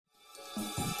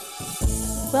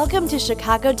Welcome to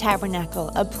Chicago Tabernacle,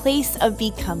 a place of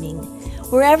becoming.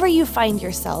 Wherever you find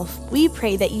yourself, we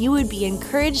pray that you would be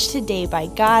encouraged today by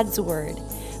God's Word.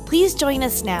 Please join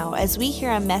us now as we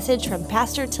hear a message from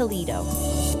Pastor Toledo.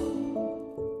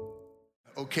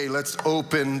 Okay, let's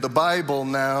open the Bible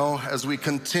now as we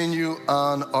continue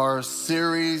on our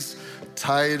series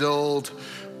titled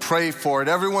Pray For It.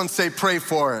 Everyone say pray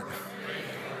for it.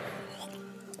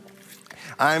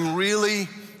 I'm really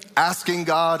asking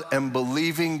God and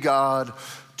believing God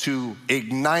to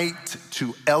ignite,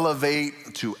 to elevate,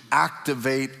 to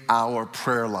activate our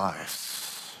prayer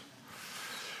lives.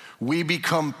 We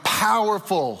become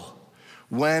powerful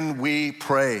when we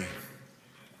pray.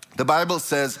 The Bible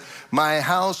says, my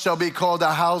house shall be called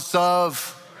a house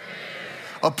of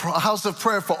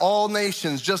prayer for all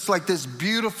nations, just like this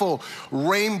beautiful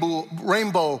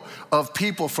rainbow of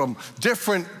people from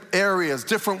different areas,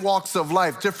 different walks of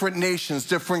life, different nations,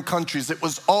 different countries. It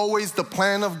was always the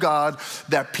plan of God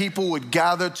that people would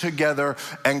gather together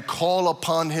and call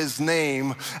upon His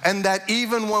name, and that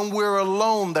even when we're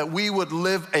alone, that we would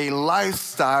live a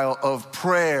lifestyle of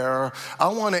prayer. I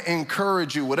want to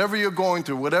encourage you, whatever you're going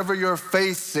through, whatever you're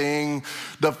facing,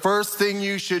 the first thing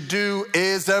you should do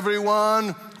is,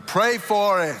 everyone, pray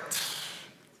for it.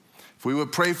 If we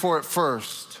would pray for it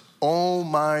first, oh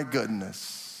my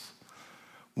goodness,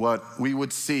 what we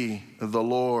would see the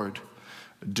Lord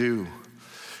do.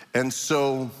 And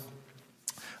so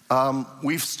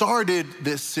we've started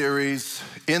this series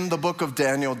in the book of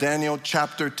Daniel, Daniel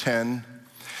chapter 10.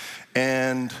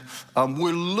 And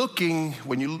we're looking,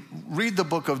 when you read the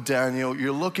book of Daniel,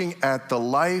 you're looking at the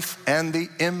life and the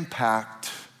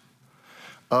impact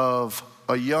of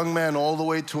a young man all the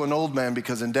way to an old man,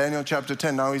 because in Daniel chapter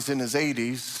 10, now he's in his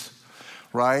 80s,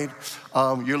 right?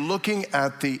 You're looking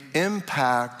at the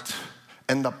impact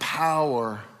and the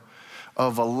power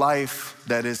of a life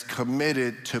that is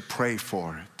committed to pray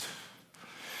for it.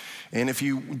 And if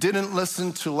you didn't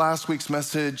listen to last week's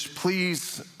message,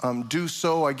 please do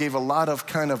so. I gave a lot of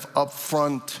kind of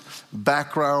upfront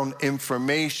background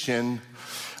information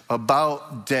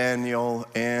about Daniel,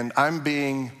 and I'm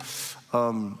being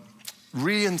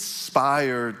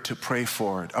re-inspired to pray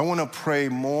for it. I want to pray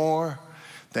more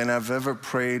than I've ever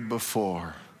prayed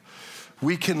before.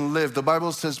 We can live. The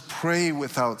Bible says pray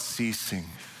without ceasing.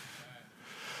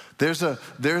 There's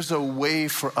a way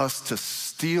for us to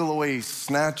steal away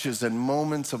snatches and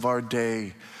moments of our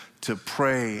day to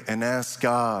pray and ask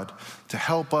God to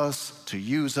help us, to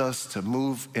use us, to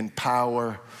move in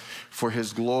power for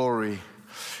His glory.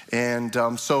 And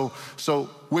so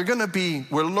we're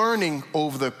learning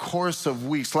over the course of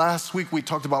weeks. Last week we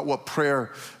talked about what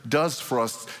prayer does for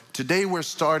us. Today we're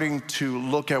starting to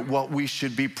look at what we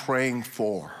should be praying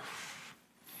for.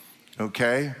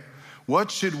 Okay? What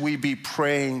should we be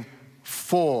praying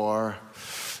for?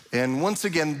 And once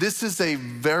again, this is a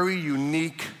very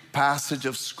unique passage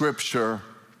of Scripture.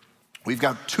 We've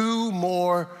got two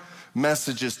more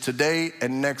messages today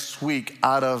and next week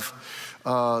out of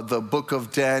the book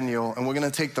of Daniel, and we're going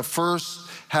to take the first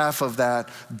half of that,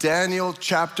 Daniel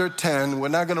chapter 10. We're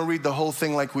not going to read the whole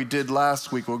thing like we did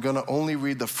last week. We're going to only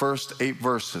read the first 8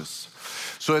 verses.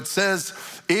 So it says,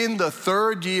 in the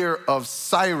 3rd year of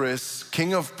Cyrus,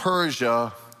 king of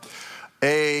Persia,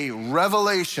 a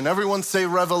revelation, everyone say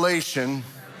revelation.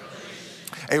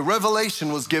 A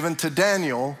revelation was given to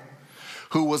Daniel,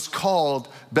 who was called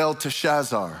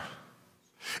Belteshazzar.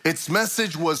 Its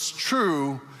message was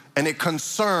true, and it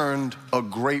concerned a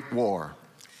great war.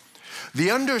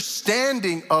 The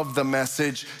understanding of the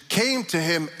message came to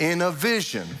him in a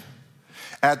vision.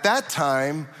 At that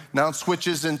time, now it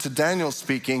switches into Daniel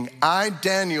speaking, I,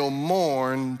 Daniel,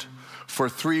 mourned for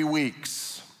 3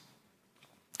 weeks.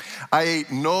 I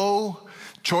ate no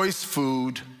choice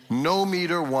food, no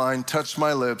meat or wine touched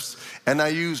my lips, and I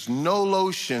used no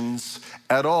lotions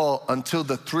at all until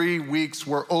the 3 weeks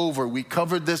were over. We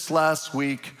covered this last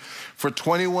week. For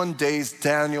 21 days,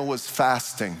 Daniel was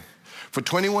fasting. For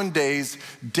 21 days,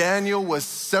 Daniel was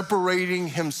separating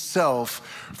himself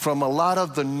from a lot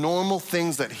of the normal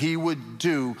things that he would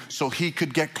do so he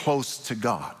could get close to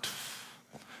God.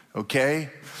 Okay?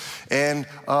 And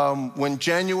when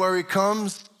January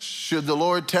comes, should the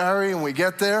Lord tarry and we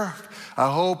get there,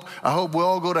 I hope we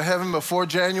all go to heaven before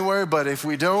January, but if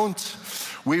we don't,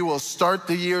 we will start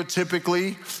the year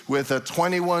typically with a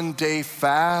 21-day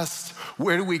fast.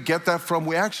 Where do we get that from?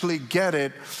 We actually get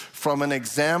it from an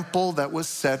example that was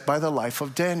set by the life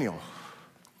of Daniel.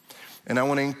 And I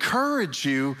want to encourage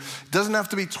you, it doesn't have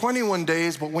to be 21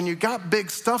 days, but when you got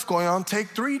big stuff going on, take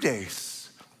 3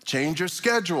 days. Change your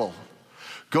schedule.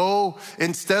 Go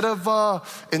instead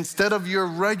of your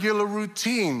regular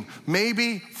routine,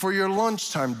 maybe for your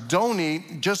lunchtime, don't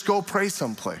eat, just go pray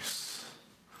someplace.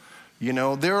 You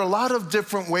know, there are a lot of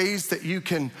different ways that you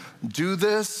can do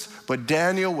this, but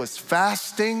Daniel was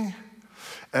fasting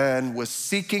and was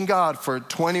seeking God for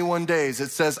 21 days.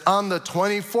 It says, on the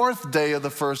 24th day of the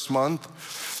first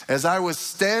month, as I was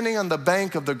standing on the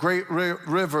bank of the great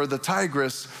river, the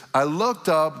Tigris, I looked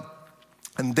up,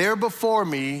 and there before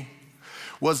me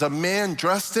was a man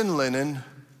dressed in linen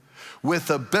with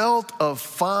a belt of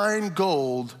fine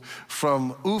gold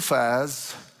from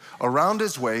Uphaz around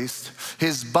his waist.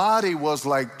 His body was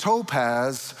like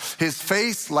topaz, his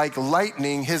face like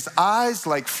lightning, his eyes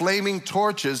like flaming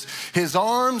torches, his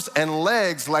arms and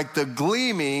legs like the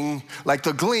gleam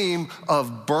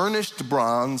of burnished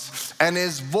bronze, and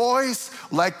his voice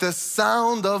like the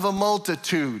sound of a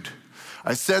multitude.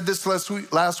 I said this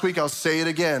last week, I'll say it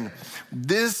again.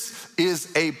 This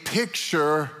is a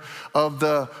picture of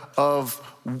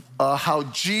how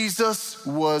Jesus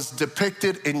was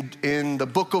depicted in the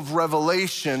book of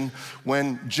Revelation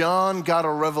when John got a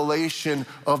revelation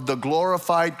of the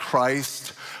glorified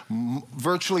Christ.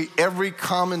 Virtually every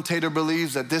commentator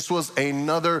believes that this was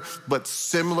another but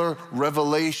similar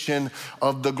revelation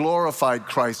of the glorified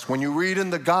Christ. When you read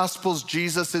in the Gospels,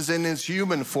 Jesus is in his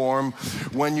human form.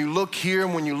 When you look here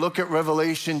and when you look at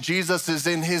Revelation, Jesus is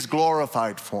in his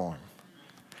glorified form.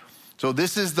 So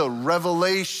this is the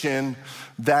revelation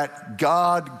that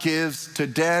God gives to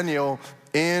Daniel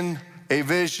in a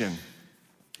vision.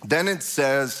 Then it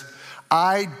says,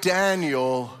 I,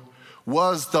 Daniel,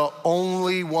 was the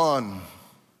only one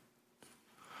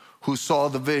who saw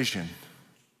the vision.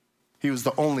 He was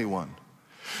the only one.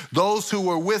 Those who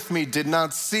were with me did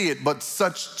not see it, but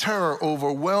such terror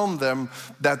overwhelmed them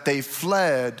that they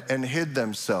fled and hid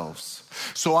themselves.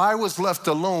 So I was left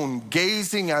alone,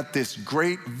 gazing at this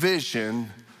great vision.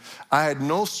 I had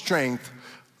no strength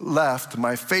left.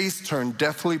 My face turned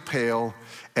deathly pale,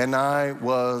 and I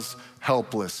was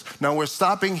helpless. Now we're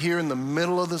stopping here in the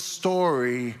middle of the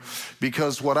story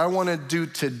because what I want to do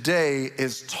today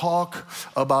is talk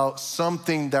about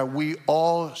something that we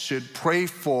all should pray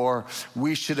for,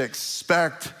 we should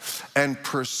expect and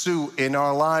pursue in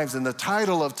our lives. And the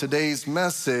title of today's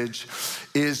message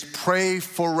is Pray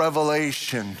for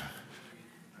Revelation.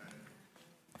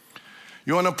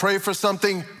 You want to pray for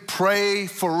something? Pray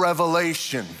for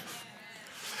revelation.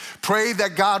 Pray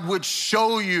that God would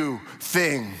show you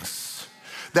things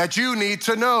that you need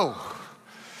to know.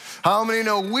 How many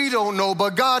know we don't know,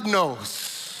 but God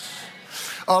knows?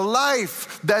 A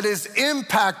life that is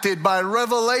impacted by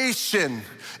revelation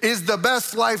is the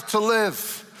best life to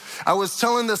live. I was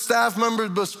telling the staff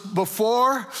members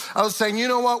before, I was saying, you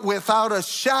know what, without a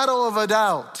shadow of a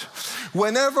doubt,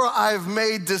 whenever I've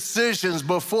made decisions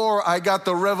before I got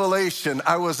the revelation,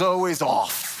 I was always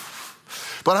off.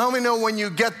 But how many know when you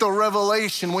get the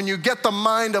revelation, when you get the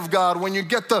mind of God, when you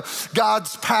get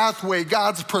God's pathway,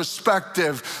 God's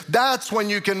perspective, that's when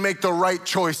you can make the right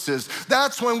choices.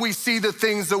 That's when we see the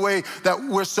things the way that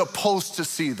we're supposed to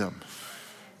see them.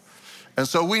 And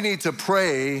so we need to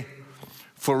pray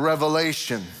for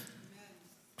revelation.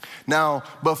 Now,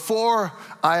 before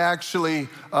I actually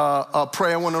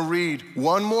pray, I want to read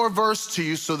one more verse to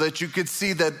you so that you could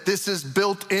see that this is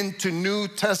built into New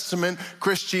Testament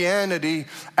Christianity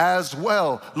as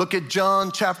well. Look at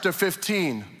John chapter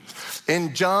 15.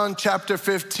 In John chapter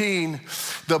 15,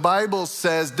 the Bible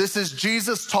says, this is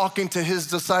Jesus talking to his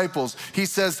disciples. He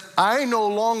says, I no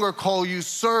longer call you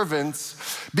servants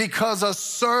because a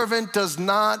servant does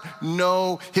not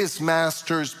know his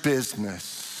master's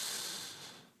business.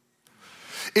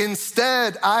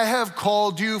 Instead, I have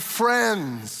called you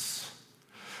friends.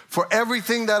 For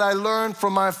everything that I learned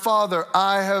from my Father,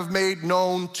 I have made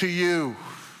known to you.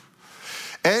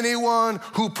 Anyone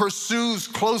who pursues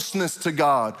closeness to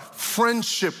God,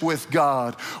 friendship with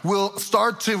God, will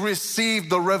start to receive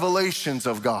the revelations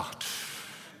of God.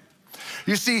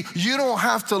 You see, you don't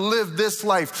have to live this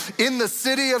life. In the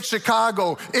city of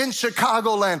Chicago, in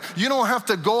Chicagoland, you don't have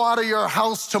to go out of your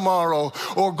house tomorrow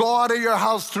or go out of your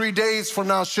house 3 days from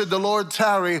now, should the Lord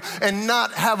tarry, and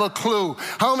not have a clue.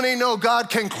 How many know God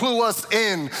can clue us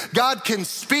in? God can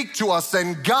speak to us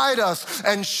and guide us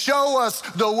and show us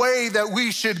the way that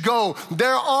we should go.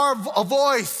 There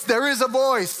is a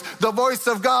voice, the voice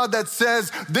of God that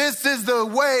says, this is the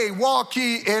way, walk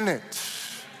ye in it.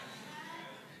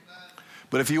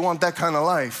 But if you want that kind of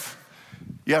life,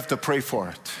 you have to pray for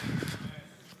it.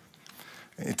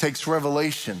 It takes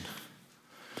revelation.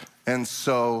 And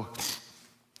so,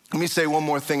 let me say one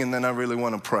more thing and then I really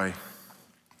want to pray.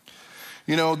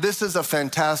 You know, this is a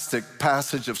fantastic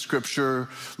passage of scripture.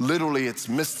 Literally, it's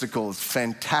mystical, it's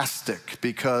fantastic,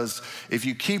 because if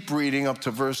you keep reading up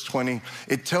to verse 20,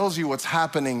 it tells you what's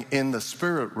happening in the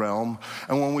spirit realm.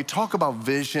 And when we talk about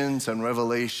visions and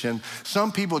revelation,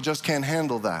 some people just can't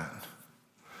handle that.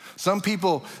 Some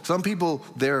people,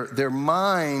 their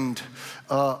mind,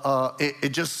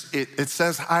 it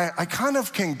says, I kind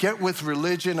of can get with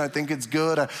religion. I think it's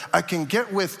good. I can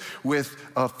get with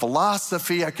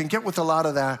philosophy. I can get with a lot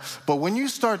of that. But when you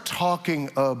start talking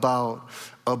about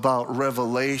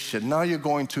revelation, now you're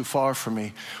going too far for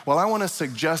me. Well, I want to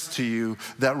suggest to you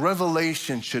that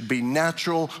revelation should be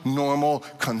natural, normal,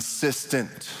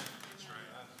 consistent.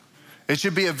 It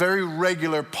should be a very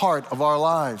regular part of our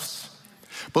lives.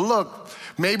 But look,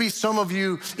 maybe some of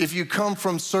you, if you come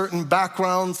from certain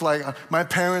backgrounds, like my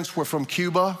parents were from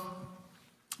Cuba,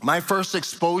 my first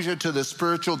exposure to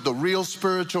the real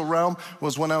spiritual realm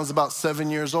was when I was about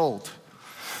 7 years old.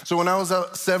 So when I was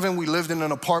 7, we lived in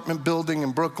an apartment building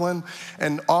in Brooklyn,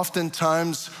 and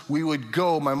oftentimes we would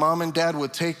go, my mom and dad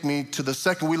would take me to the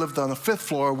second, we lived on the 5th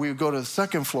floor, we would go to the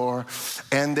 2nd floor,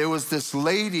 and there was this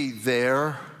lady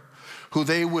there who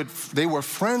they were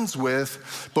friends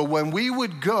with, but when we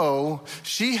would go,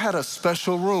 she had a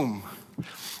special room.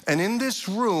 And in this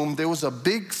room, there was a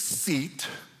big seat,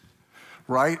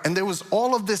 right? And there was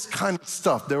all of this kind of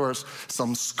stuff. There was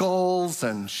some skulls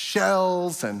and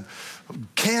shells and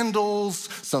candles,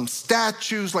 some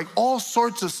statues, like all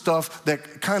sorts of stuff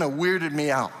that kind of weirded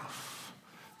me out.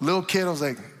 Little kid, I was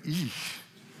like, eesh.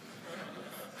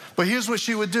 But here's what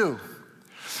she would do.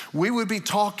 We would be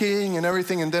talking and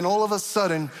everything, and then all of a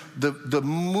sudden, the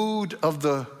mood of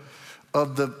the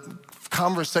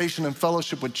conversation and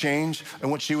fellowship would change. And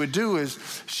what she would do is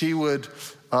she would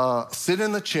sit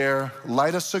in the chair,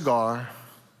 light a cigar,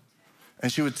 and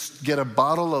she would get a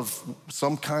bottle of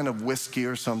some kind of whiskey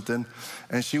or something,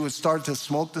 and she would start to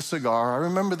smoke the cigar. I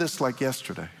remember this like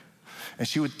yesterday. And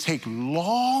she would take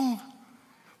long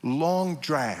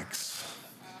drags,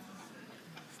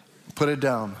 put it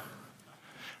down.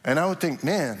 And I would think,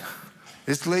 man,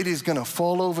 this lady's gonna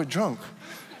fall over drunk.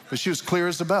 But she was clear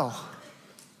as a bell.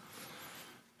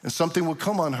 And something would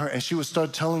come on her, and she would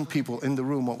start telling people in the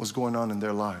room what was going on in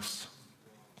their lives.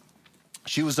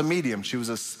 She was a medium. She was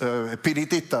a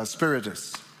espiritista,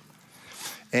 spiritist.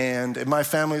 And in my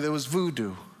family, there was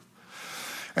voodoo.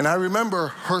 And I remember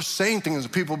her saying things,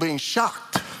 people being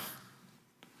shocked,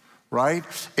 right?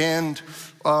 And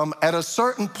at a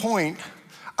certain point,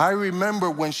 I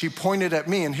remember when she pointed at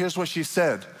me, and here's what she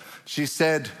said. She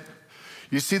said,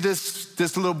 you see this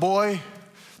little boy?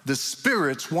 The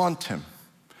spirits want him.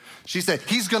 She said,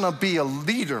 he's gonna be a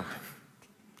leader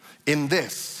in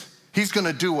this. He's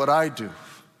gonna do what I do,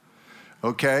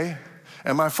 okay?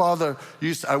 And my father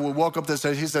I would walk up there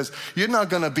and he says, you're not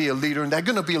gonna be a leader, and they're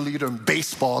gonna be a leader in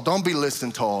baseball. Don't be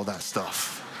listening to all that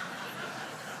stuff,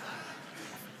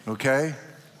 okay?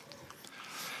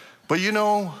 But you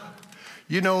know,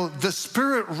 the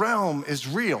spirit realm is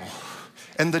real,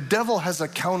 and the devil has a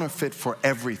counterfeit for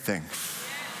everything.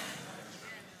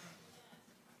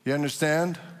 You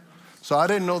understand? So I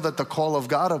didn't know that the call of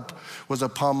God was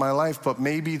upon my life, but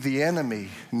maybe the enemy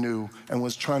knew and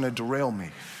was trying to derail me.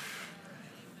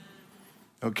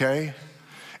 Okay?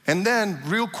 And then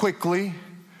real quickly,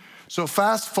 so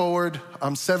fast forward,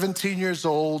 I'm 17 years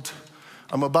old.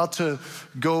 I'm about to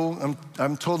go,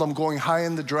 I'm told I'm going high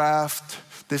in the draft.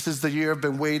 This is the year I've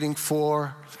been waiting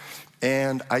for.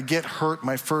 And I get hurt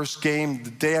my first game.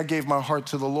 The day I gave my heart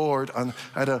to the Lord, I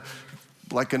had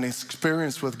an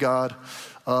experience with God.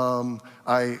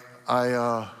 I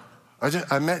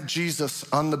met Jesus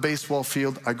on the baseball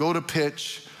field. I go to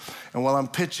pitch, and while I'm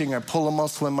pitching, I pull a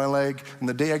muscle in my leg. And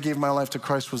the day I gave my life to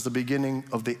Christ was the beginning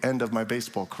of the end of my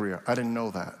baseball career. I didn't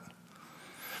know that.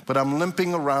 But I'm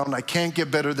limping around, I can't get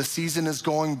better, the season is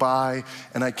going by,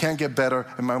 and I can't get better.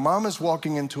 And my mom is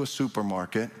walking into a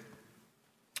supermarket,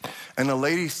 and a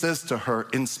lady says to her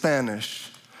in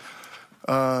Spanish,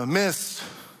 Miss,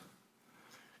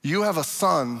 you have a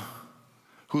son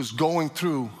who's going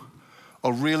through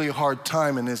a really hard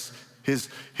time, and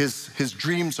his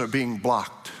dreams are being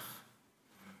blocked.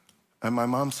 And my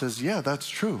mom says, yeah, that's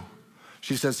true.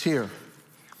 She says, here.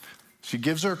 She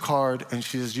gives her a card, and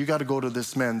she says, you got to go to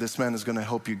this man. This man is going to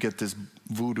help you get this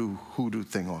hoodoo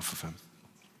thing off of him.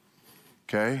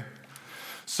 Okay?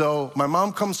 So my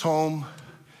mom comes home,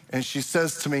 and she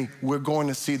says to me, we're going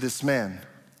to see this man.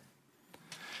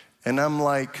 And I'm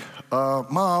like,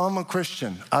 Mom, I'm a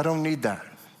Christian. I don't need that.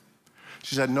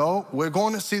 She said, no, we're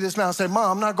going to see this man. I said,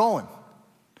 Mom, I'm not going.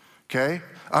 Okay?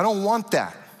 I don't want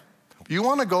that. You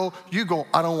want to go, you go.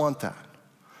 I don't want that.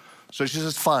 So she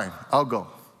says, fine, I'll go.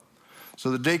 So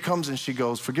the day comes and she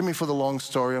goes, forgive me for the long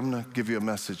story, I'm gonna give you a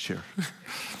message here.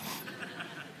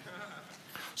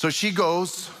 So she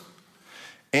goes,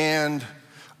 and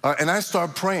I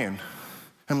start praying.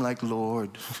 I'm like,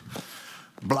 Lord,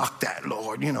 block that,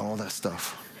 Lord, all that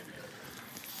stuff.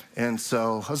 And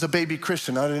so I was a baby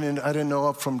Christian. I didn't know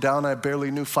up from down. I barely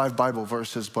knew 5 Bible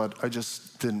verses, but I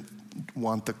just didn't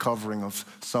want the covering of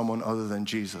someone other than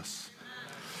Jesus.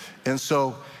 And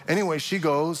so anyway, she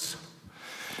goes,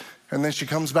 and then she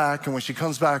comes back, and when she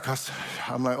comes back,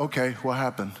 I'm like, okay, what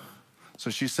happened? So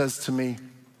she says to me,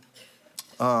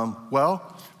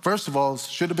 well, first of all, it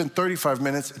should have been 35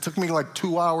 minutes. It took me like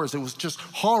 2 hours. It was just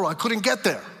horrible. I couldn't get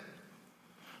there,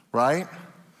 right?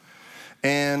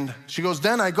 And she goes,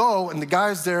 then I go, and the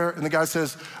guy's there, and the guy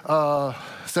says,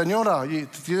 Señora,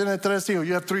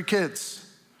 you have 3 kids.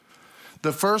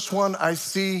 The first one I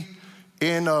see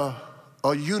in a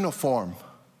uniform.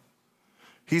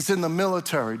 He's in the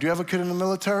military. Do you have a kid in the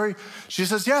military? She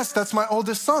says, yes, that's my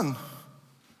oldest son.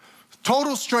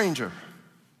 Total stranger.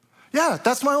 Yeah,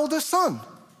 that's my oldest son.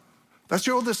 That's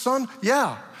your oldest son?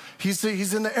 Yeah, he's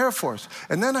in the Air Force.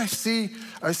 And then I see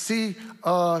you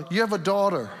have a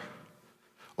daughter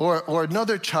or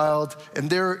another child, and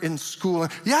they're in school.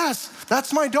 Yes,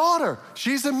 that's my daughter.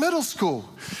 She's in middle school.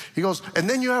 He goes, and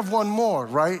then you have one more,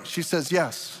 right? She says,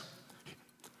 yes.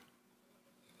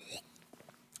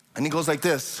 And he goes like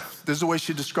this. This is the way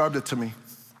she described it to me.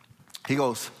 He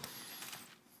goes,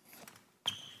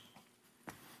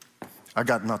 I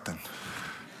got nothing.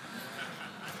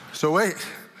 So wait.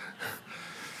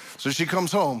 So she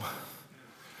comes home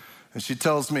and she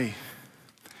tells me,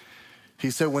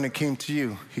 he said when it came to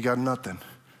you, he got nothing.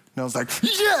 And I was like,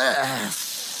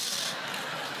 yes!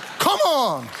 Come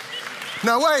on!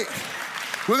 Now wait,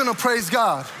 we're gonna praise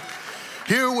God.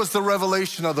 Here was the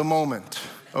revelation of the moment,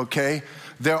 okay?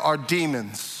 There are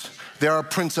demons, there are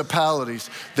principalities,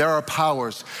 there are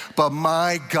powers, but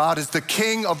my God is the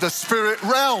King of the spirit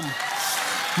realm.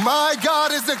 My God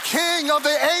is the King of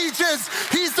the ages.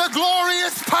 He's the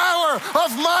glorious power of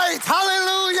might.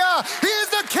 Hallelujah. He is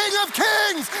the King of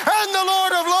kings and the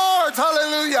Lord of lords.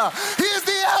 Hallelujah. He is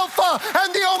the Alpha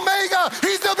and the Omega.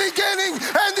 He's the beginning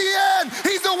and the end.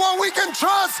 He's the one we can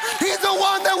trust. He's the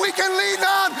one that we can lean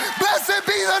on. Blessed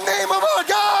be the name of our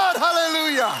God.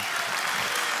 Hallelujah.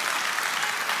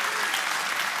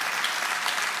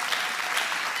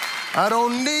 I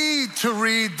don't need to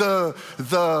read the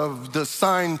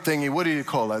sign thingy. What do you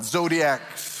call that? Zodiac,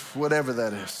 whatever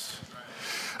that is.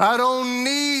 I don't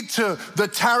need the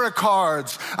tarot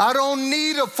cards. I don't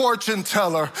need a fortune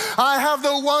teller. I have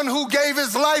the one who gave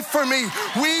his life for me.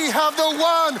 We have the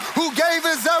one who gave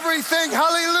his everything.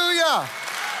 Hallelujah.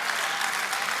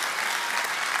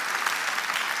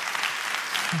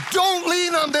 Don't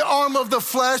lean on the arm of the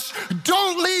flesh.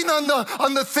 Don't lean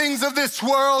on the things of this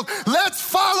world. Let's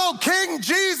follow King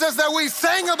Jesus that we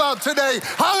sang about today.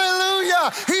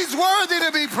 Hallelujah. He's worthy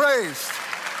to be praised.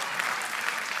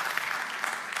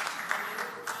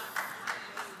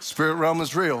 Spirit realm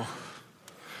is real.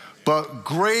 But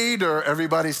greater,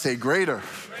 everybody say greater.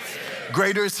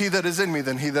 Greater is he that is in me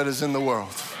than he that is in the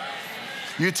world.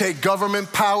 You take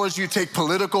government powers, you take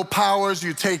political powers,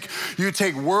 you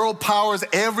take world powers.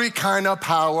 Every kind of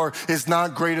power is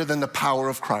not greater than the power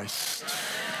of Christ.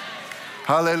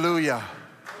 Hallelujah.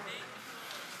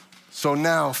 So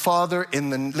now, Father,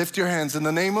 lift your hands. In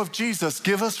the name of Jesus,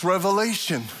 give us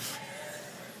revelation.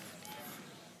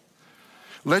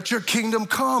 Let your kingdom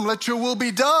come. Let your will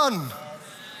be done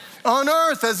on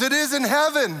earth as it is in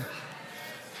heaven.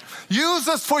 Use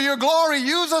us for your glory.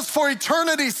 Use us for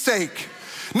eternity's sake.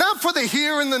 Not for the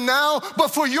here and the now, but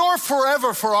for your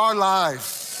forever, for our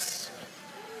lives.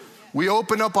 We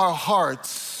open up our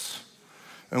hearts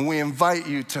and we invite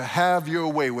you to have your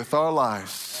way with our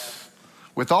lives,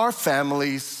 with our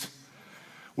families,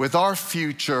 with our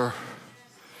future,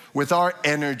 with our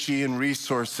energy and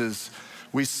resources.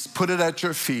 We put it at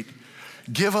your feet.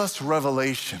 Give us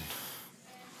revelation,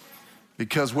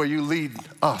 because where you lead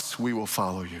us, we will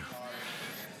follow you.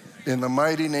 In the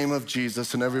mighty name of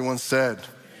Jesus, and everyone said,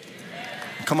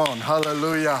 come on,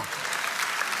 hallelujah.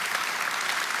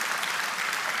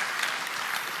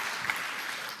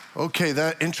 Okay,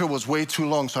 that intro was way too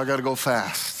long, so I gotta go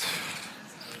fast.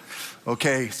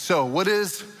 Okay, so what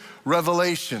is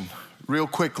revelation? Real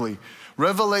quickly.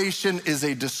 Revelation is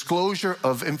a disclosure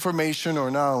of information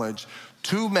or knowledge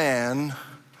to man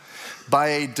by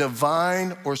a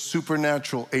divine or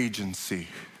supernatural agency.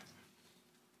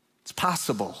 It's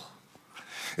possible.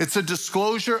 It's a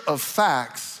disclosure of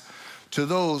facts to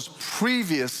those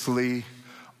previously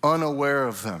unaware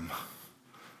of them.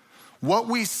 What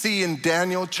we see in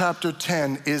Daniel chapter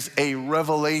 10 is a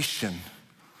revelation.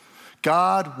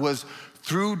 God was,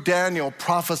 through Daniel,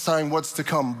 prophesying what's to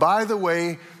come. By the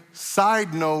way,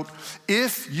 side note,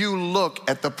 if you look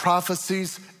at the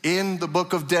prophecies in the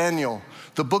book of Daniel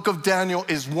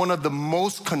is one of the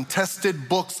most contested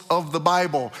books of the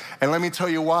Bible. And let me tell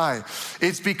you why.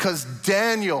 It's because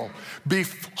Daniel,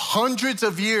 hundreds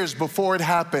of years before it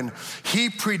happened, he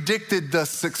predicted the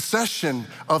succession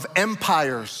of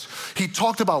empires. He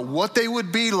talked about what they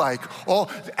would be like.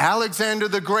 Alexander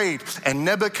the Great and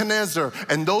Nebuchadnezzar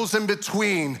and those in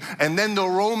between, and then the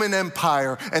Roman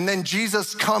Empire, and then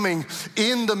Jesus coming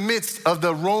in the midst of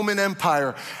the Roman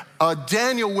Empire.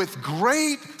 Daniel, with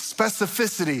great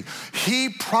specificity, he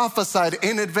prophesied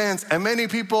in advance. And many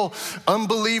people,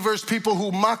 unbelievers, people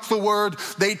who mock the word,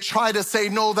 they try to say,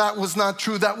 no, that was not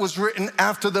true. That was written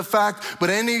after the fact. But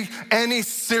any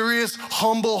serious,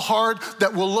 humble heart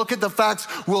that will look at the facts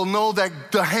will know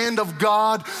that the hand of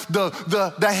God,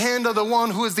 the hand of the one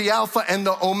who is the Alpha and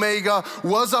the Omega,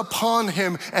 was upon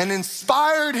him and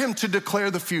inspired him to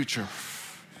declare the future.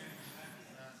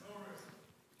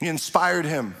 He inspired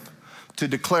him to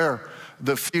declare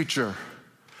the future.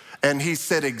 And he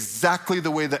said exactly the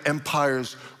way the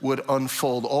empires would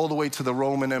unfold, all the way to the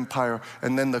Roman Empire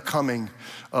and then the coming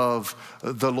of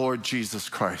the Lord Jesus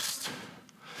Christ.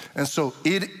 And so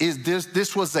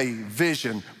this was a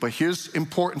vision, but here's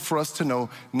important for us to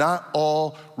know, not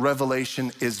all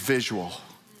revelation is visual.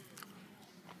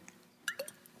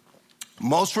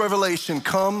 Most revelation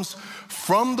comes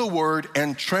from the word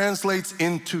and translates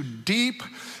into deep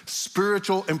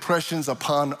spiritual impressions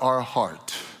upon our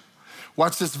heart.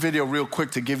 Watch this video real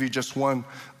quick to give you just one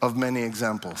of many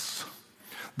examples.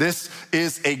 This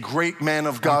is a great man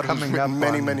of God who's written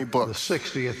many, many books. The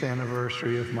 60th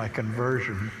anniversary of my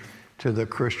conversion to the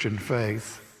Christian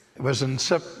faith. It was in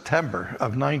September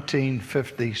of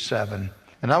 1957.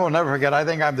 And I will never forget, I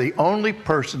think I'm the only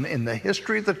person in the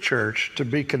history of the church to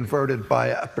be converted by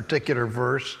a particular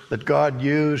verse that God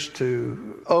used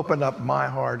to open up my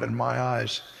heart and my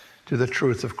eyes to the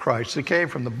truth of Christ. It came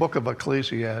from the book of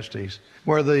Ecclesiastes,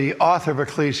 where the author of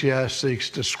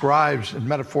Ecclesiastes describes in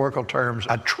metaphorical terms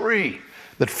a tree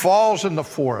that falls in the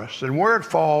forest, and where it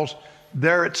falls,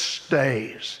 there it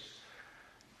stays.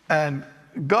 And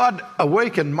God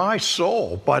awakened my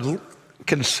soul by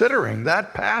considering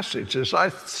that passage as I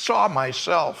saw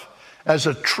myself as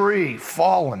a tree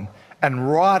fallen and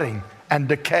rotting and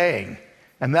decaying.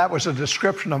 And that was a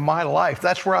description of my life.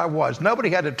 That's where I was. Nobody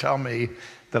had to tell me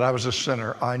that I was a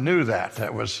sinner. I knew that.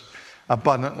 That was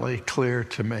abundantly clear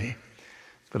to me.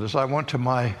 But as I went to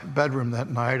my bedroom that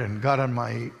night and got on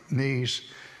my knees,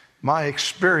 my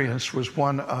experience was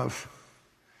one of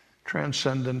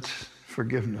transcendent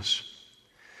forgiveness.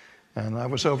 And I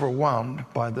was overwhelmed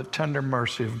by the tender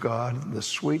mercy of God, the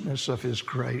sweetness of his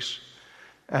grace,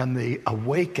 and the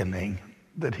awakening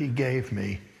that he gave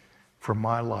me for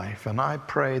my life. And I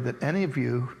pray that any of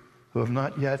you who have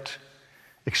not yet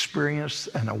experienced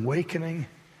an awakening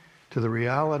to the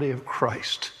reality of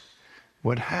Christ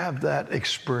would have that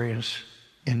experience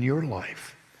in your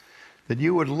life, that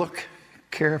you would look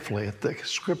carefully at the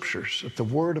scriptures, at the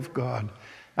Word of God,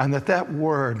 and that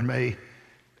Word may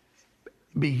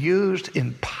be used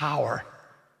in power.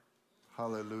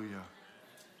 Hallelujah.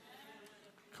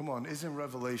 Come on, isn't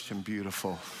Revelation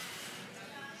beautiful?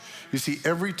 You see,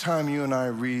 every time you and I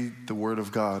read the Word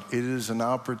of God, it is an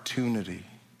opportunity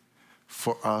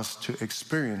for us to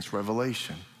experience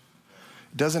revelation.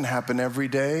 It doesn't happen every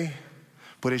day,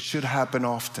 but it should happen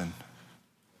often.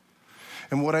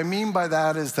 And what I mean by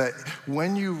that is that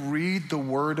when you read the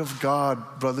Word of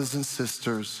God, brothers and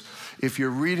sisters, if you're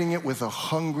reading it with a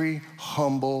hungry,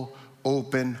 humble,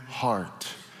 open heart,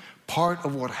 part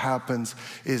of what happens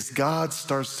is God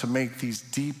starts to make these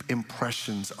deep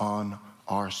impressions on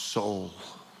our soul.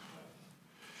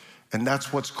 And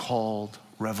that's what's called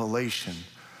revelation.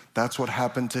 That's what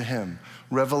happened to him.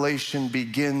 Revelation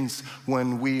begins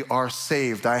when we are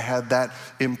saved. I had that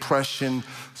impression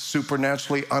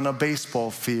supernaturally on a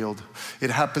baseball field. It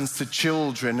happens to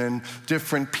children and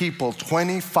different people.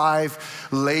 25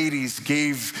 ladies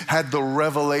had the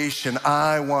revelation.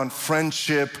 I want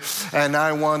friendship and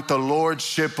I want the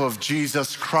lordship of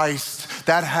Jesus Christ.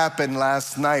 That happened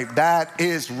last night. That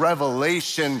is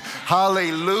revelation.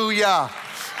 Hallelujah.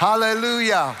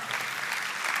 Hallelujah.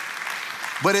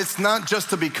 But it's not just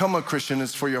to become a Christian,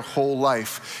 it's for your whole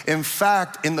life. In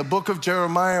fact, in the book of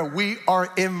Jeremiah, we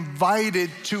are invited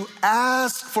to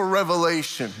ask for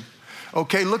revelation.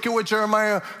 Okay, look at what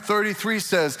Jeremiah 33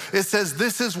 says. It says,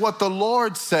 this is what the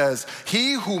Lord says.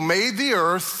 He who made the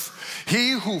earth,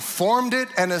 he who formed it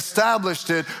and established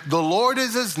it, the Lord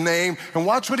is his name. And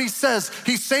watch what he says.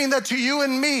 He's saying that to you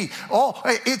and me. Oh,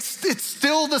 it's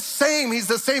still the same. He's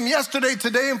the same yesterday,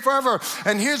 today, and forever.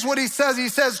 And here's what he says. He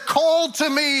says, call to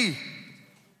me.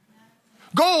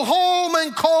 Go home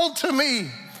and call to me.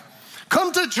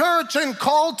 Come to church and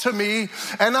call to me,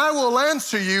 and I will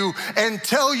answer you and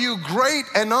tell you great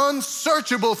and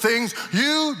unsearchable things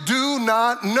you do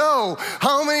not know.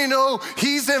 How many know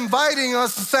he's inviting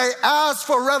us to say, ask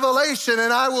for revelation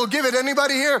and I will give it?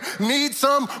 Anybody here need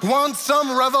some, want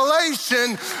some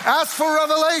revelation? Ask for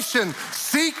revelation.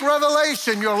 Seek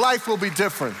revelation. Your life will be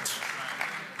different.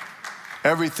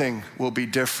 Everything will be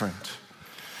different.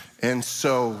 And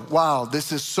so, wow,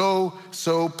 this is so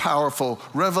powerful.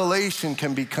 Revelation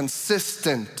can be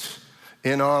consistent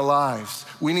in our lives.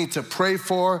 We need to pray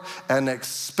for and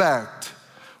expect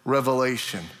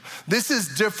revelation. This is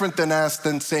different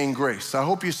than saying grace. I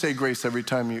hope you say grace every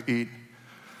time you eat,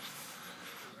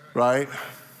 right?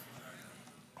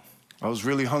 I was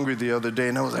really hungry the other day,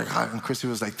 and I was like, and Chrissy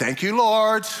was like, thank you,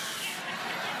 Lord.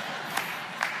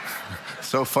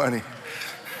 So funny.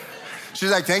 She's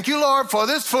like, thank you, Lord, for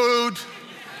this food.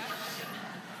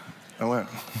 I went.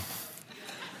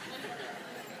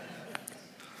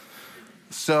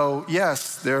 So,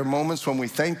 yes, there are moments when we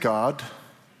thank God,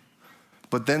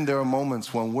 but then there are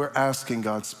moments when we're asking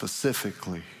God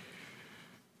specifically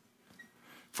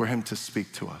for him to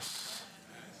speak to us.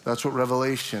 That's what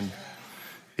revelation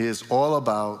is all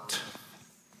about.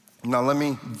 Now, let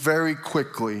me very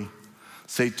quickly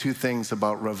say two things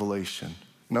about revelation.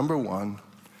 Number one,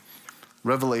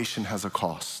 revelation has a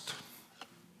cost.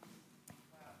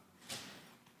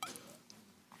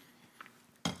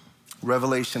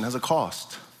 Revelation has a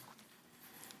cost.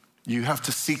 You have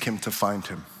to seek him to find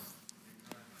him.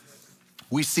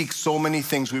 We seek so many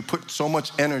things. We put so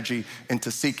much energy into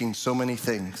seeking so many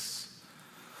things.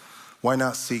 Why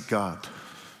not seek God?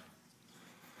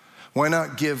 Why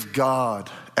not give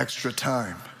God extra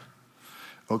time?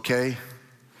 Okay?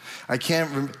 I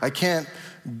can't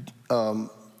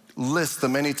list the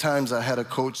many times I had a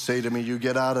coach say to me, you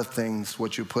get out of things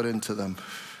what you put into them.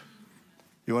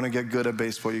 You want to get good at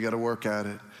baseball, you got to work at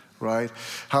it, right?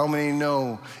 How many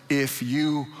know if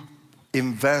you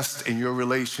invest in your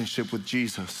relationship with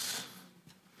Jesus,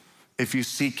 if you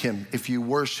seek him, if you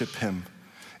worship him,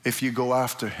 if you go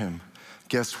after him,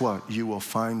 guess what? You will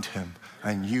find him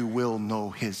and you will know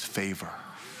his favor.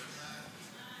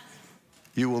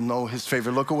 You will know his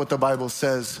favor. Look at what the Bible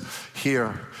says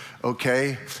here,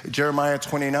 okay? Jeremiah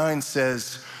 29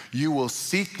 says, you will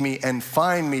seek me and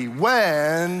find me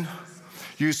when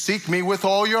you seek me with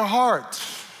all your heart.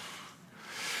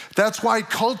 That's why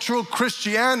cultural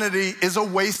Christianity is a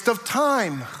waste of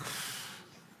time.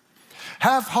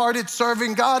 Half-hearted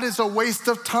serving God is a waste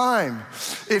of time.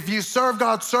 If you serve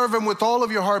God, serve him with all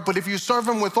of your heart. But if you serve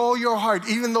him with all your heart,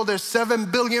 even though there's 7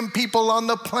 billion people on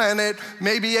the planet,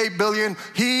 maybe 8 billion,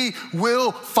 he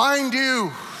will find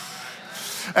you.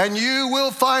 And you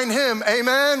will find him.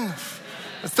 Amen?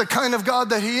 It's the kind of God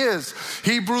that he is.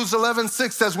 Hebrews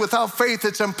 11:6 says, without faith,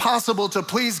 it's impossible to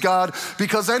please God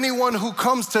because anyone who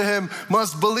comes to him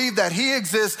must believe that he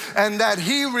exists and that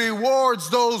he rewards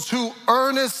those who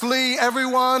earnestly,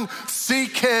 everyone,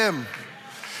 seek him.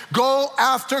 Go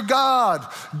after God.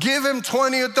 Give him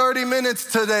 20 or 30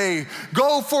 minutes today.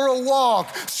 Go for a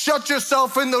walk. Shut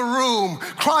yourself in the room.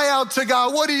 Cry out to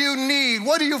God. What do you need?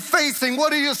 What are you facing?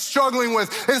 What are you struggling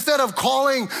with? Instead of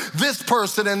calling this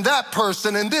person and that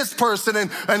person and this person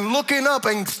and looking up,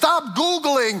 and stop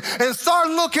Googling and start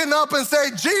looking up and say,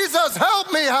 Jesus,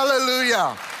 help me.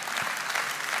 Hallelujah.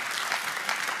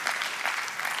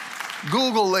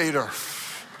 Google later.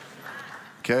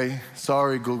 Okay,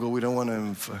 sorry, Google, we don't want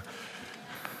to.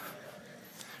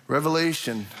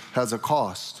 Revelation has a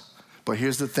cost, but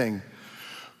here's the thing.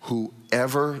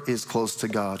 Whoever is close to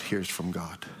God hears from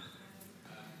God.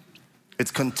 It's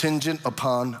contingent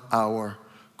upon our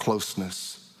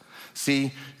closeness.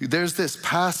 See, there's this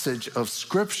passage of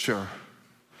scripture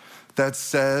that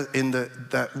says in the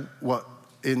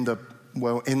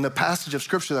passage of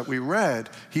scripture that we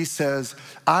read, he says,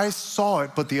 I saw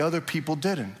it, but the other people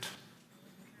didn't.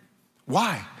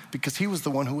 Why? Because he was the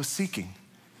one who was seeking.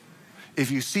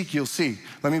 If you seek, you'll see.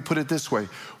 Let me put it this way.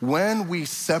 When we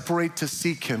separate to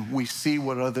seek him, we see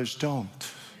what others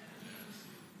don't.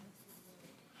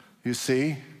 You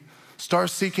see? Start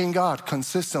seeking God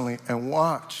consistently and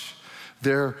watch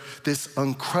this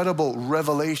incredible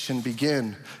revelation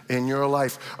begin in your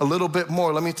life. A little bit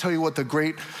more, let me tell you what the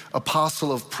great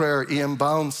apostle of prayer, E.M.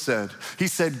 Bounds, said. He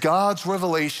said, God's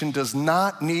revelation does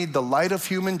not need the light of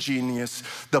human genius,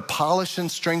 the polish and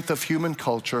strength of human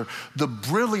culture, the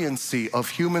brilliancy of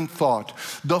human thought,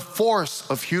 the force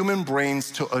of human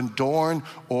brains to adorn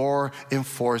or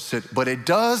enforce it, but it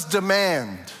does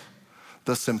demand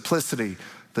the simplicity,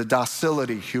 the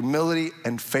docility, humility,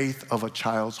 and faith of a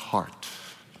child's heart.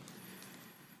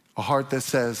 A heart that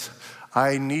says,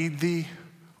 I need thee,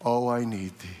 oh, I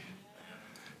need thee.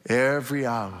 Every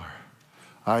hour,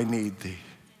 I need thee.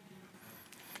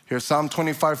 Here, Psalm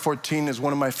 25:14 is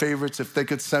one of my favorites. If they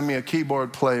could send me a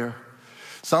keyboard player.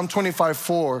 Psalm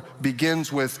 25:4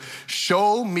 begins with,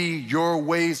 show me your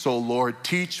ways, O Lord,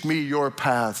 teach me your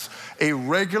paths. A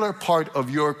regular part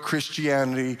of your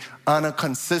Christianity on a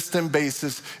consistent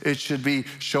basis, it should be,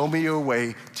 show me your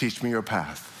way, teach me your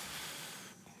path.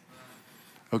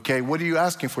 Okay, what are you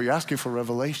asking for? You're asking for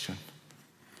revelation,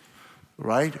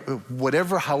 right?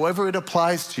 However it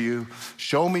applies to you,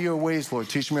 show me your ways, Lord,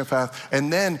 teach me your path.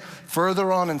 And then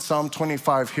further on in Psalm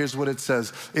 25, here's what it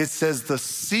says. It says, the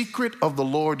secret of the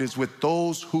Lord is with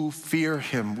those who fear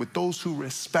him, with those who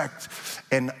respect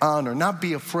and honor, not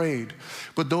be afraid,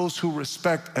 but those who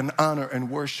respect and honor and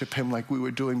worship him like we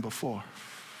were doing before.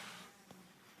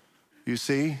 You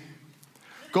see?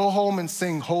 Go home and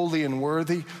sing holy and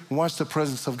worthy and watch the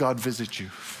presence of God visit you.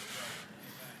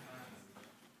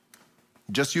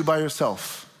 Just you by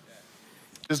yourself.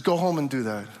 Just go home and do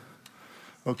that,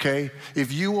 okay?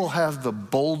 If you will have the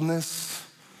boldness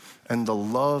and the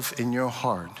love in your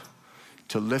heart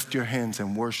to lift your hands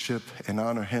and worship and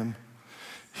honor him,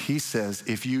 he says,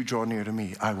 if you draw near to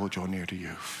me, I will draw near to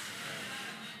you.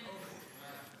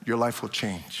 Your life will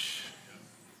change.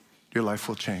 Your life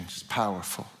will change. It's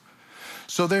powerful.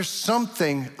 So there's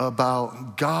something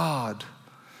about God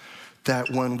that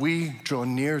when we draw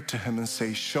near to him and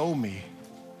say, show me,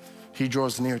 he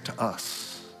draws near to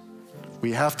us.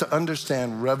 We have to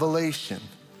understand revelation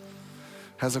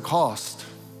has a cost.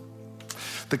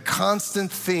 The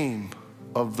constant theme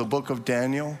of the book of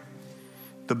Daniel,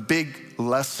 the big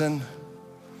lesson,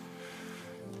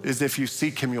 is if you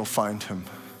seek him, you'll find him.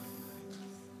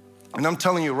 And I'm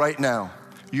telling you right now,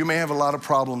 you may have a lot of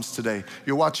problems today.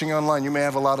 You're watching online, you may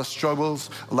have a lot of struggles,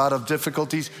 a lot of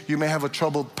difficulties. You may have a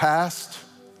troubled past,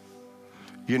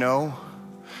 you know.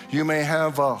 You may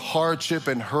have a hardship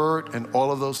and hurt and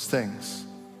all of those things.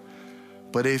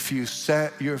 But if you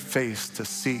set your face to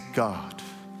seek God,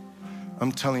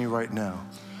 I'm telling you right now,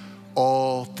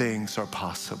 all things are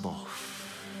possible.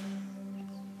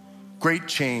 Great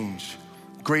change,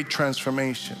 great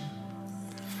transformation.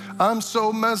 I'm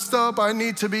so messed up, I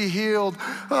need to be healed.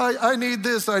 I need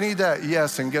this, I need that.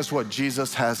 Yes, and guess what?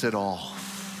 Jesus has it all.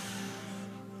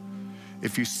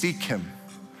 If you seek him,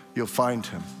 you'll find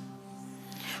him.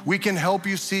 We can help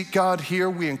you seek God here.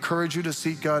 We encourage you to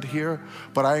seek God here,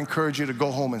 but I encourage you to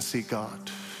go home and seek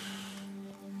God.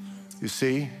 You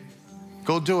see?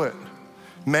 Go do it.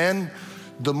 Men,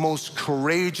 the most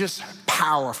courageous,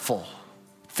 powerful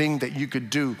thing that you could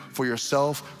do for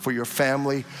yourself, for your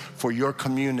family, for your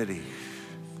community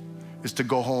is to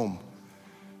go home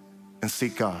and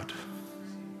seek God.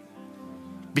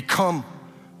 Become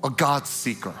a God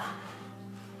seeker.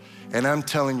 And I'm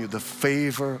telling you, the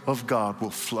favor of God will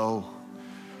flow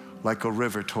like a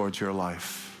river towards your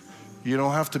life. You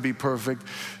don't have to be perfect.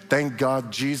 Thank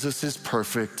God Jesus is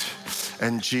perfect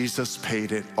and Jesus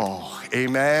paid it all.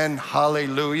 Amen.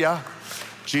 Hallelujah.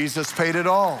 Jesus paid it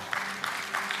all.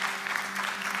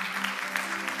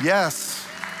 Yes,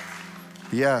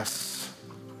 yes,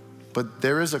 but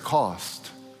there is a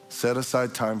cost. Set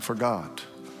aside time for God.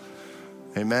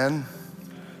 Amen.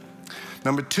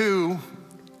 Number two,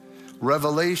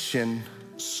 revelation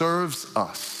serves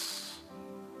us.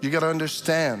 You gotta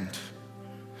understand,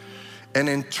 an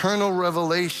internal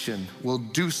revelation will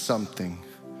do something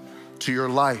to your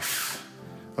life.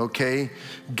 Okay,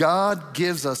 God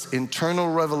gives us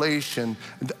internal revelation,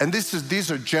 and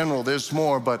these are general, there's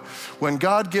more, but when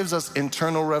God gives us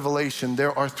internal revelation,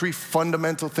 there are three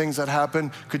fundamental things that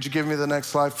happen. Could you give me the next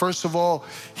slide? First of all,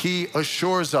 he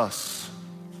assures us.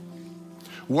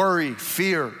 Worry,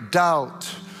 fear, doubt,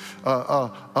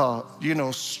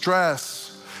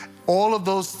 stress, all of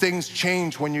those things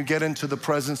change when you get into the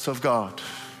presence of God.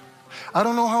 I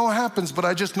don't know how it happens, but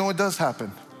I just know it does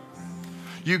happen.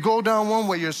 You go down one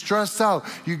way, you're stressed out.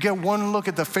 You get one look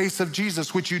at the face of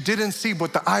Jesus, which you didn't see,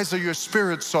 but the eyes of your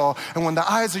spirit saw. And when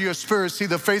the eyes of your spirit see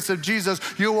the face of Jesus,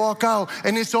 you walk out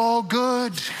and it's all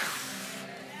good.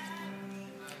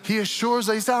 He assures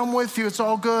us, he said, I'm with you, it's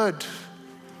all good.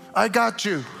 I got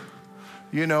you.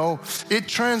 You know, it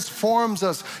transforms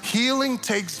us. Healing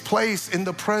takes place in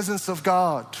the presence of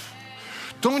God.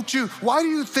 Why do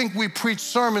you think we preach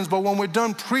sermons, but when we're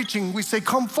done preaching, we say,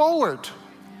 come forward?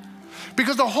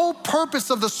 Because the whole purpose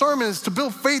of the sermon is to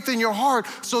build faith in your heart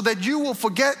so that you will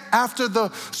forget after the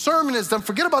sermon is done,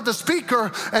 forget about the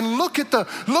speaker and look at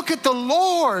the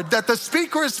Lord that the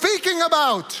speaker is speaking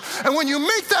about. And when you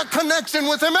make that connection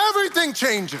with him, everything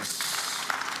changes.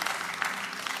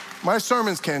 My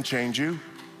sermons can't change you.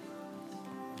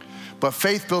 But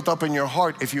faith built up in your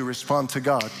heart, if you respond to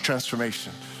God,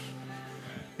 transformation.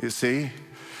 You see?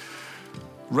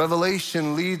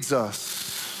 Revelation leads us.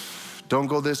 Don't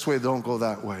go this way, don't go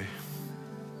that way.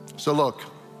 So look,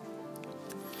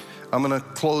 I'm gonna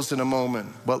close in a moment,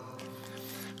 but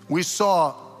we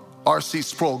saw R.C.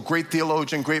 Sproul, great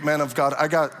theologian, great man of God. I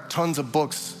got tons of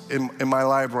books in my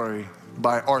library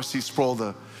by R.C. Sproul,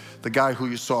 the guy who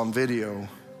you saw on video.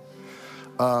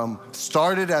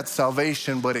 Started at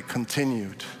salvation, but it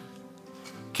continued.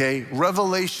 Okay,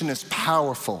 revelation is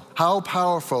powerful. How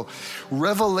powerful?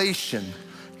 Revelation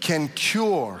can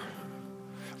cure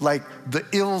like the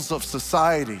ills of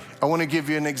society. I want to give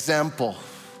you an example.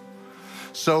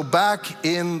 So back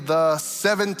in the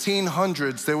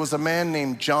 1700s, there was a man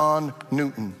named John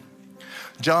Newton.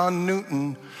 John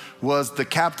Newton was the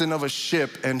captain of a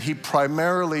ship, and he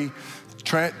primarily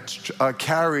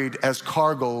carried as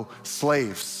cargo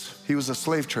slaves. He was a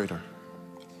slave trader.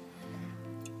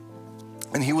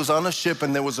 And he was on a ship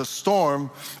and there was a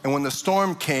storm, and when the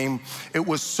storm came, it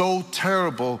was so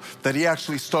terrible that he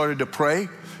actually started to pray,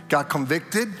 got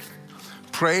convicted,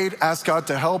 prayed, asked God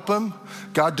to help him.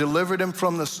 God delivered him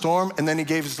from the storm, and then he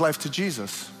gave his life to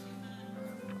Jesus.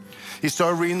 He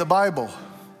started reading the Bible.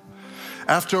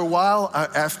 After a while,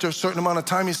 after a certain amount of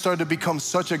time, he started to become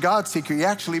such a God seeker, he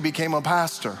actually became a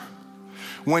pastor.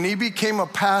 When he became a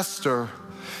pastor,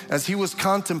 as he was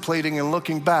contemplating and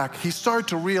looking back, he started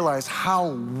to realize how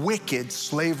wicked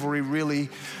slavery really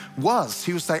was.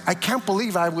 He was like, I can't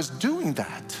believe I was doing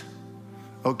that,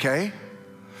 okay?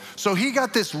 So he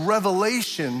got this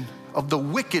revelation of the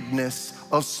wickedness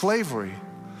of slavery.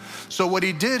 So what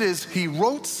he did is he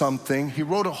wrote something, he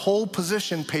wrote a whole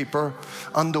position paper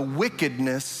on the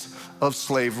wickedness of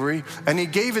slavery, and he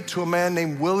gave it to a man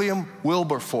named William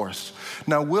Wilberforce.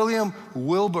 Now, William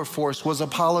Wilberforce was a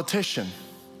politician,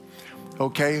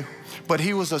 okay? But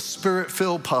he was a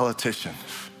spirit-filled politician.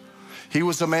 He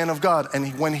was a man of God,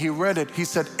 and when he read it, he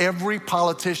said, every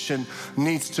politician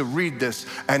needs to read this.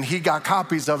 And he got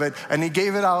copies of it, and he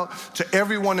gave it out to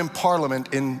everyone in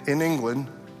Parliament in England.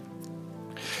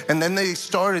 And then they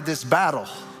started this battle.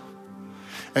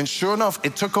 And sure enough,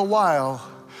 it took a while,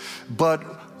 but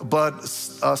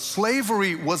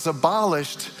slavery was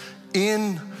abolished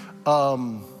in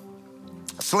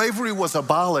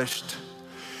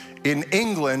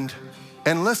England.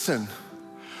 And listen,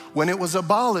 when it was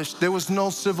abolished, there was no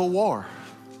civil war.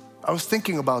 I was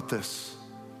thinking about this.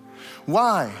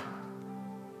 Why?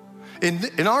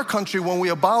 In our country, when we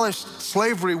abolished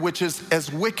slavery, which is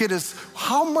as wicked as,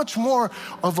 how much more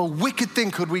of a wicked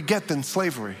thing could we get than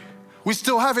slavery? We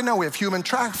still have it now. We have human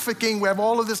trafficking. We have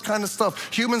all of this kind of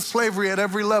stuff. Human slavery at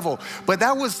every level. But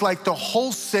that was like the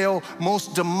wholesale,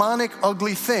 most demonic,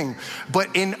 ugly thing.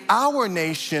 But in our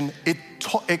nation,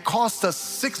 it cost us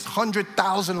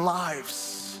 600,000 lives.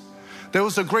 There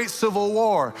was a great civil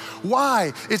war.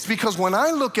 Why? It's because when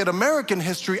I look at American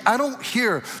history, I don't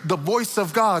hear the voice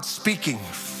of God speaking.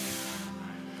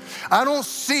 I don't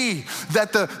see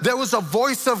that there was a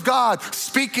voice of God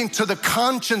speaking to the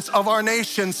conscience of our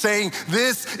nation saying,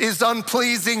 this is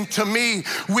unpleasing to me.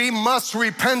 We must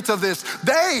repent of this.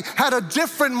 They had a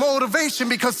different motivation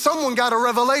because someone got a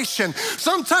revelation.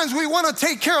 Sometimes we want to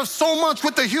take care of so much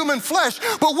with the human flesh,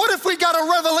 but what if we got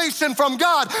a revelation from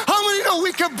God? How many know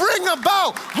we can bring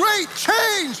about great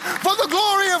change for the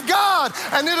glory of God,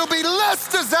 and it'll be less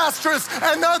disastrous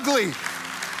and ugly?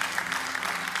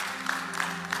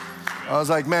 I was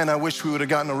like, man, I wish we would have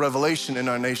gotten a revelation in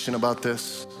our nation about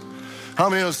this. How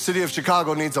many know the city of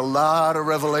Chicago needs a lot of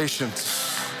revelations?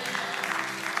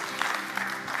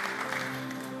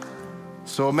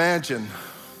 So imagine,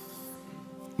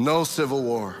 no civil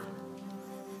war.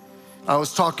 I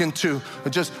was talking to,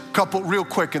 just a couple real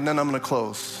quick and then I'm gonna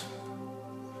close.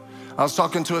 I was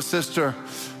talking to a sister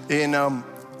in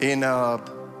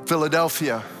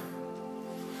Philadelphia,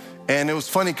 and it was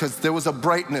funny because there was a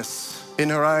brightness in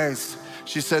her eyes.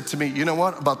 She said to me, you know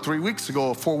what, about 3 weeks ago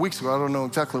or 4 weeks ago, I don't know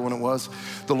exactly when it was,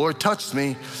 the Lord touched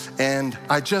me, and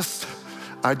this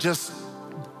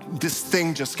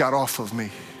thing just got off of me.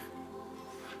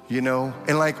 you know?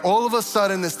 And like all of a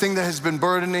sudden, this thing that has been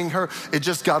burdening her, it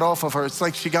just got off of her. It's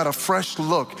like she got a fresh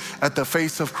look at the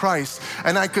face of Christ.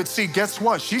 And I could see, guess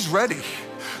what? She's ready.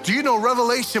 Do you know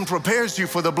revelation prepares you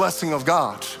for the blessing of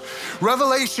God?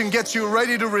 Revelation gets you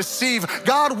ready to receive.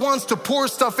 God wants to pour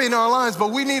stuff in our lives,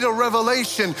 but we need a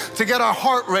revelation to get our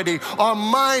heart ready, our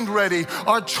mind ready,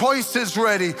 our choices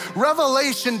ready.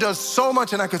 Revelation does so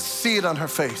much, and I could see it on her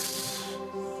face.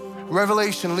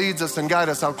 Revelation leads us and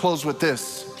guides us. I'll close with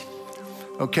this,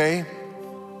 okay?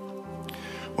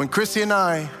 When Chrissy and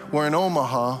I were in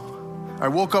Omaha, I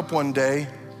woke up one day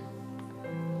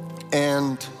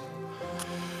and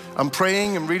I'm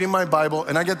praying and reading my Bible,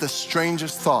 and I get the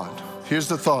strangest thought. Here's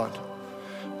the thought.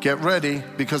 Get ready,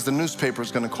 because the newspaper is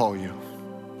going to call you.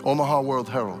 Omaha World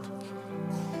Herald.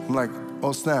 I'm like,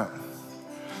 oh snap.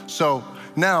 So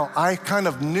now I kind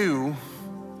of knew,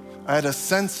 I had a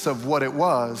sense of what it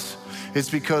was. It's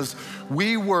because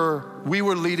we were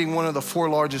leading one of the 4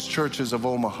 largest churches of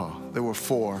Omaha. There were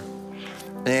 4.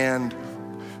 And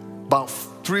about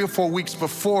 3 or 4 weeks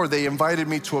before, they invited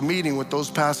me to a meeting with those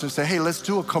pastors and say, hey, let's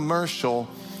do a commercial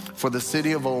for the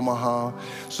city of Omaha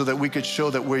so that we could show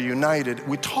that we're united.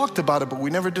 We talked about it, but we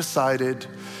never decided.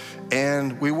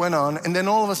 And we went on. And then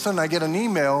all of a sudden, I get an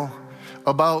email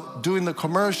about doing the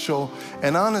commercial.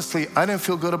 And honestly, I didn't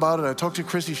feel good about it. I talked to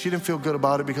Chrissy, she didn't feel good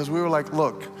about it, because we were like,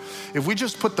 look, if we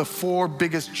just put the 4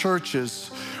 biggest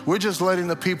churches, we're just letting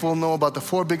the people know about the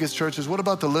 4 biggest churches. What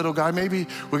about the little guy? Maybe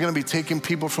we're gonna be taking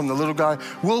people from the little guy.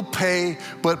 We'll pay,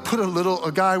 but put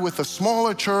a guy with a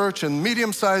smaller church and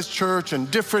medium-sized church and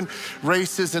different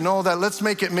races and all that. Let's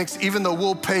make it mixed, even though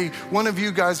we'll pay one of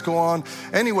you guys go on.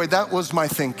 Anyway, that was my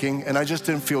thinking, and I just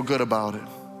didn't feel good about it.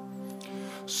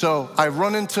 So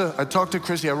I talk to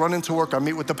Chrissy, I run into work, I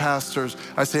meet with the pastors.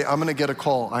 I say, I'm gonna get a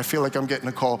call. I feel like I'm getting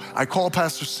a call. I call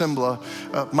Pastor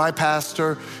Simbla, my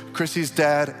pastor, Chrissy's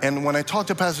dad. And when I talked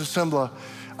to Pastor Simbla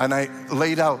and I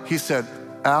laid out, he said,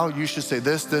 Al, you should say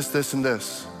this, this, this, and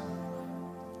this.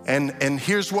 And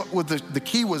here's what the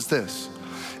key was this,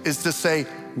 is to say,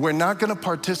 we're not gonna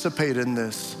participate in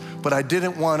this, but I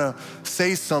didn't wanna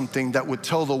say something that would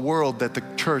tell the world that the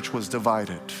church was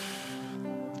divided.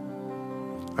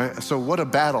 So what a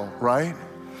battle, right?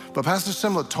 But Pastor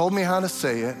Simbla told me how to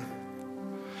say it.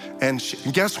 And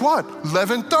guess what?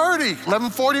 11:30,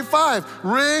 11:45,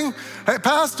 ring. Hey,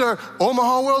 Pastor,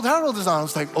 Omaha World Herald is on. I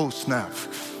was like, oh, snap.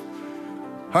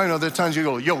 I know there are times you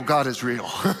go, yo, God is real.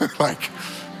 Like,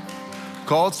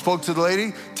 called, spoke to the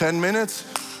lady, 10 minutes,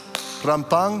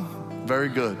 rampang, very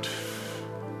good.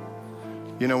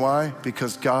 You know why?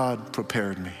 Because God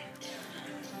prepared me.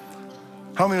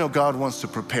 How many know God wants to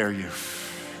prepare you?